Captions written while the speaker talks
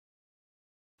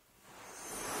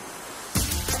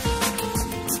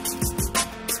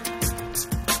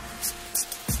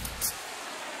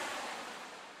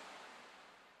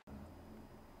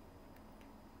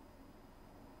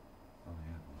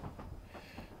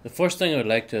The first thing I would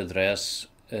like to address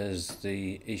is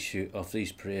the issue of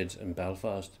these parades in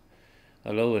Belfast.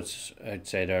 Although it's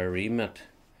outside our remit,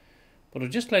 but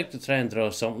I'd just like to try and draw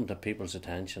something to people's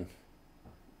attention.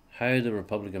 How the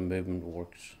Republican movement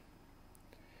works.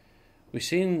 We've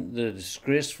seen the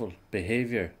disgraceful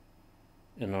behaviour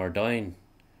in Ardoyne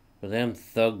where them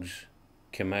thugs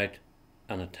came out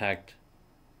and attacked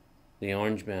the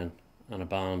Orange Men and a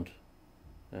band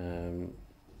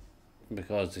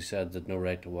because they said they'd no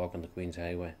right to walk on the Queen's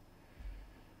Highway.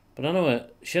 But anyway,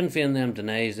 Sinn Féin them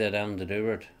denies they had anything to do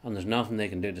with it, and there's nothing they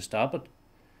can do to stop it.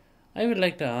 I would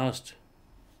like to ask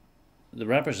the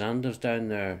representatives down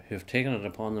there who've taken it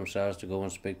upon themselves to go and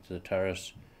speak to the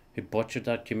terrorists who butchered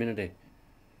that community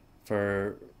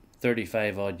for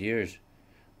 35 odd years,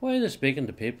 why are they speaking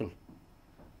to people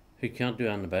who can't do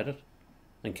anything about it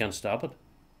and can't stop it?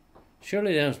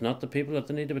 Surely that's not the people that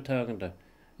they need to be talking to.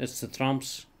 It's the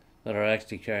trumps that are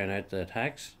actually carrying out the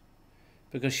attacks.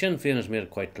 Because Sinn Féin has made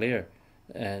it quite clear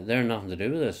they're nothing to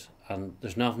do with this and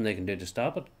there's nothing they can do to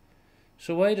stop it.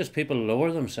 So why does people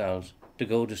lower themselves to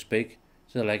go to speak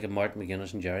to the like of Martin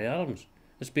McGuinness and Jerry Adams?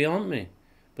 It's beyond me.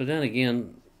 But then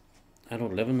again, I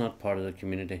don't live in that part of the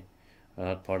community or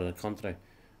that part of the country.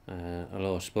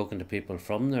 Although I've spoken to people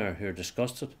from there who are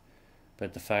disgusted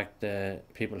about the fact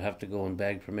that people have to go and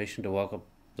beg permission to walk up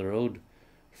the road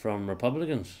from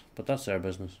Republicans. But that's their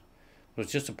business. But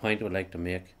it's just a point I would like to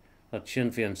make, that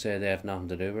Sinn Féin say they have nothing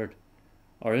to do with it.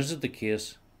 Or is it the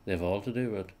case they've all to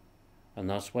do with it? And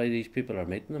that's why these people are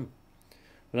meeting them.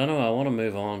 But anyway, I want to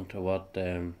move on to what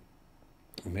I'm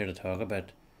here to talk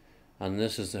about. And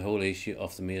this is the whole issue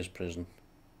of the Maze prison.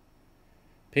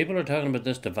 People are talking about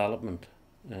this development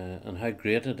and how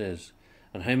great it is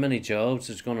and how many jobs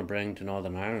it's going to bring to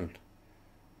Northern Ireland.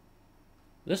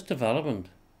 This development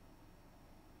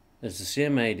is the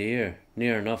same idea,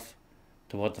 near enough,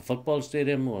 to what the football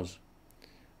stadium was,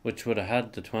 which would have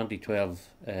had the 2012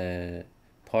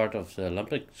 part of the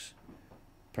Olympics,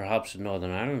 perhaps in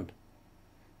Northern Ireland.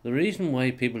 The reason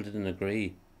why people didn't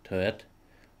agree to it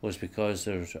was because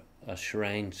there's a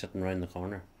shrine sitting around the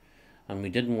corner, and we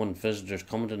didn't want visitors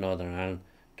coming to Northern Ireland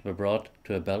to be brought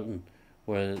to a building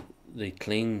where they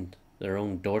cleaned their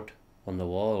own dirt on the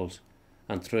walls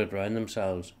and threw it around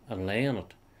themselves and lay on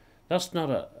it. That's not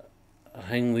a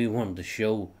thing we want to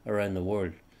show around the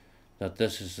world, that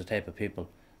this is the type of people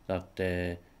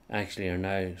that actually are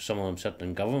now, some of them sitting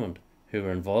in government, who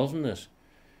were involved in this,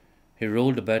 who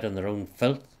rolled about in their own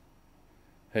filth,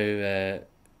 who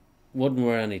wouldn't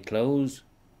wear any clothes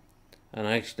and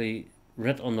actually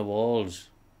writ on the walls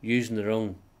using their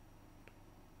own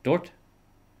dirt.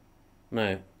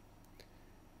 Now,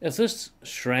 if this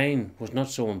shrine was not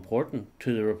so important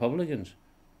to the Republicans,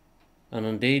 and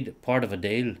indeed part of a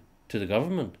deal to the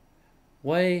government,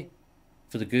 why,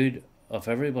 for the good of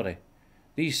everybody,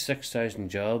 these 6,000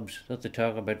 jobs that they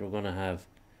talk about we're going to have,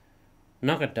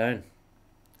 knock it down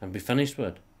and be finished with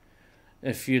it.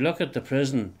 If you look at the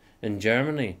prison in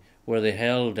Germany where they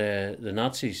held the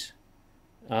Nazis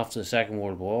after the Second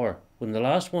World War, when the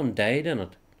last one died in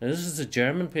it, now this is the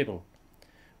German people,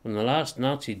 when the last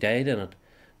Nazi died in it,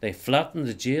 they flattened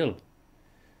the jail,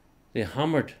 they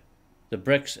hammered the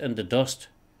bricks into dust,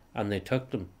 and they took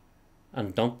them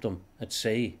and dumped them at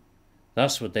sea.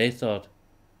 That's what they thought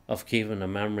of keeping a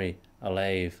memory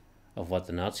alive of what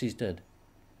the Nazis did.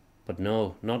 But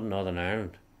no, not in Northern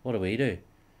Ireland. What do?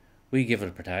 We give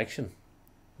it protection.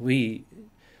 We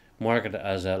mark it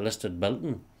as a listed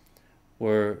building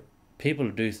where people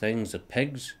do things that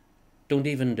pigs don't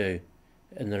even do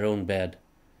in their own bed.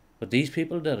 But these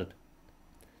people did it.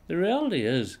 The reality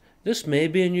is, this may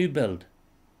be a new build,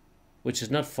 which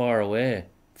is not far away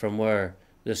from where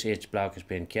this H block is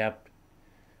being kept.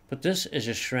 But this is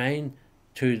a shrine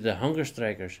to the hunger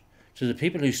strikers, to the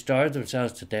people who starved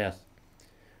themselves to death.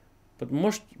 But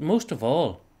most of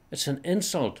all, it's an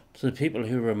insult to the people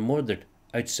who were murdered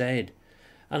outside.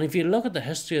 And if you look at the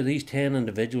history of these 10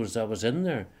 individuals that was in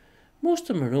there, most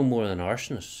of them are no more than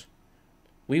arsonists.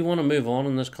 We want to move on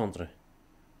in this country,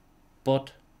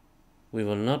 but we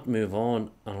will not move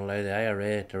on and allow the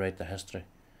IRA to write the history.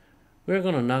 We're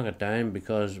going to knock it down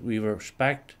because we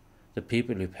respect the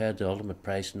people who paid the ultimate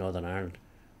price in Northern Ireland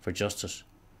for justice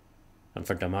and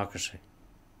for democracy.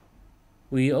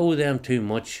 We owe them too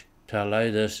much to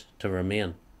allow this to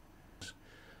remain.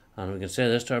 And we can say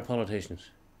this to our politicians: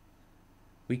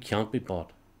 we can't be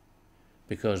bought,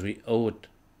 because we owe it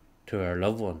to our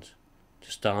loved ones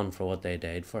to stand for what they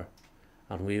died for,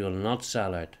 and we will not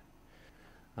sell out.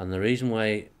 And the reason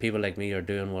why people like me are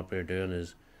doing what we're doing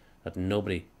is that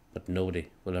nobody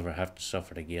will ever have to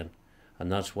suffer it again,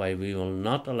 and that's why we will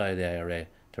not allow the IRA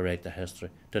to write the history,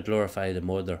 to glorify the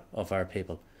mother of our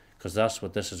people, because that's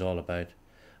what this is all about.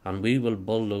 And we will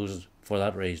bulldoze it for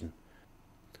that reason.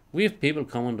 We have people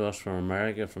coming to us from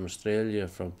America, from Australia,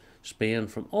 from Spain,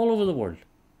 from all over the world.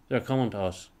 They're coming to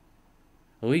us.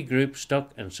 A wee group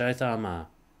stuck in South Armagh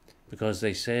because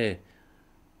they say,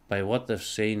 by what they've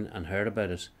seen and heard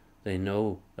about us, they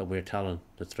know that we're telling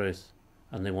the truth,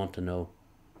 and they want to know.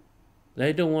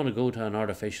 They don't want to go to an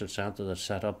artificial centre that's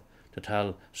set up to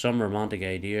tell some romantic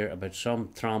idea about some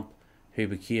tramp who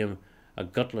became a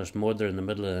gutless murderer in the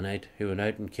middle of the night, who went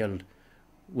out and killed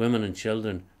women and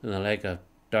children in the like of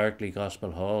Darkley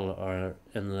Gospel Hall or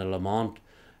in the Lamont.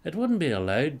 It wouldn't be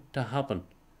allowed to happen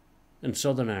in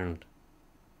Southern Ireland.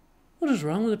 What is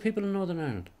wrong with the people in Northern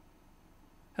Ireland?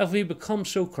 Have we become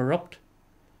so corrupt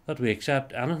that we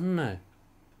accept anything now?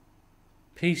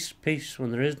 Peace, peace,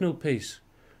 when there is no peace,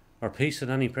 or peace at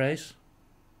any price?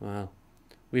 Well,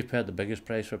 we've paid the biggest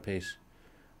price for peace,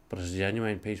 but it's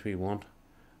genuine peace we want,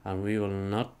 and we will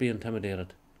not be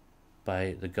intimidated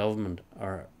by the government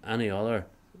or any other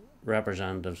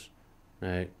representatives.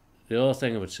 Now, the other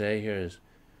thing I would say here is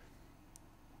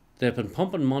they've been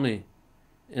pumping money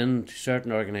into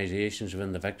certain organisations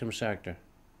within the victim sector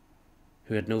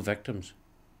who had no victims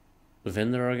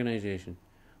within their organisation.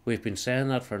 We've been saying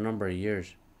that for a number of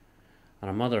years. And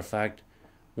a matter of fact,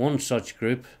 one such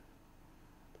group,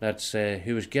 let's say,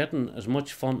 who was getting as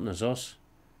much funding as us,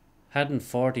 hadn't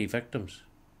 40 victims.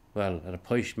 Well, at a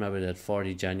push, maybe they had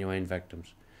 40 genuine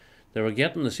victims. They were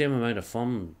getting the same amount of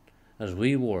funding as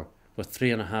we were, with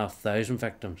 3,500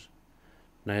 victims.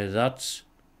 Now that's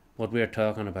what we're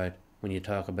talking about when you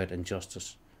talk about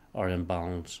injustice or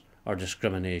imbalance or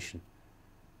discrimination.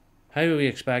 How are we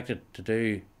expected to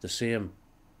do the same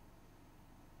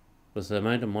with the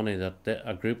amount of money that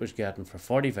a group was getting for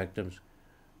 40 victims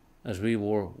as we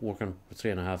were working for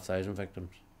 3,500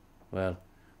 victims? Well,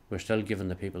 we're still giving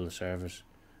the people the service.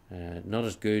 Not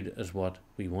as good as what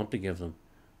we want to give them,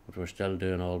 but we're still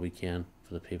doing all we can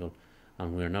for the people,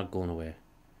 and we're not going away.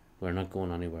 We're not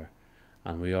going anywhere,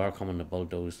 and we are coming to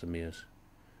bulldoze the maze.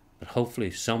 But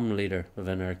hopefully some leader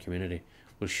within our community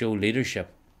will show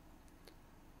leadership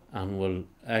and will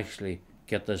actually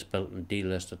get this built and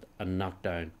delisted and knocked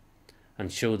down and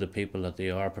show the people that they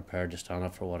are prepared to stand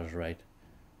up for what is right.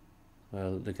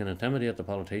 Well, they can intimidate the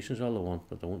politicians all they want,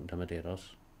 but they won't intimidate us.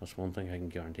 That's one thing I can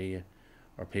guarantee you,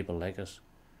 or people like us.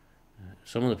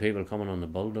 Some of the people coming on the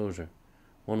bulldozer,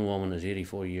 one woman is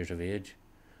 84 years of age.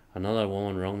 Another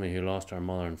woman rang me who lost her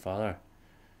mother and father.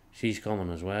 She's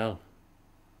coming as well.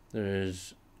 There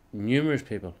is numerous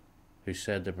people who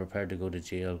said they're prepared to go to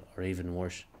jail or even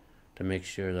worse to make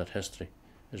sure that history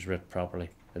is writ properly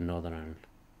in Northern Ireland.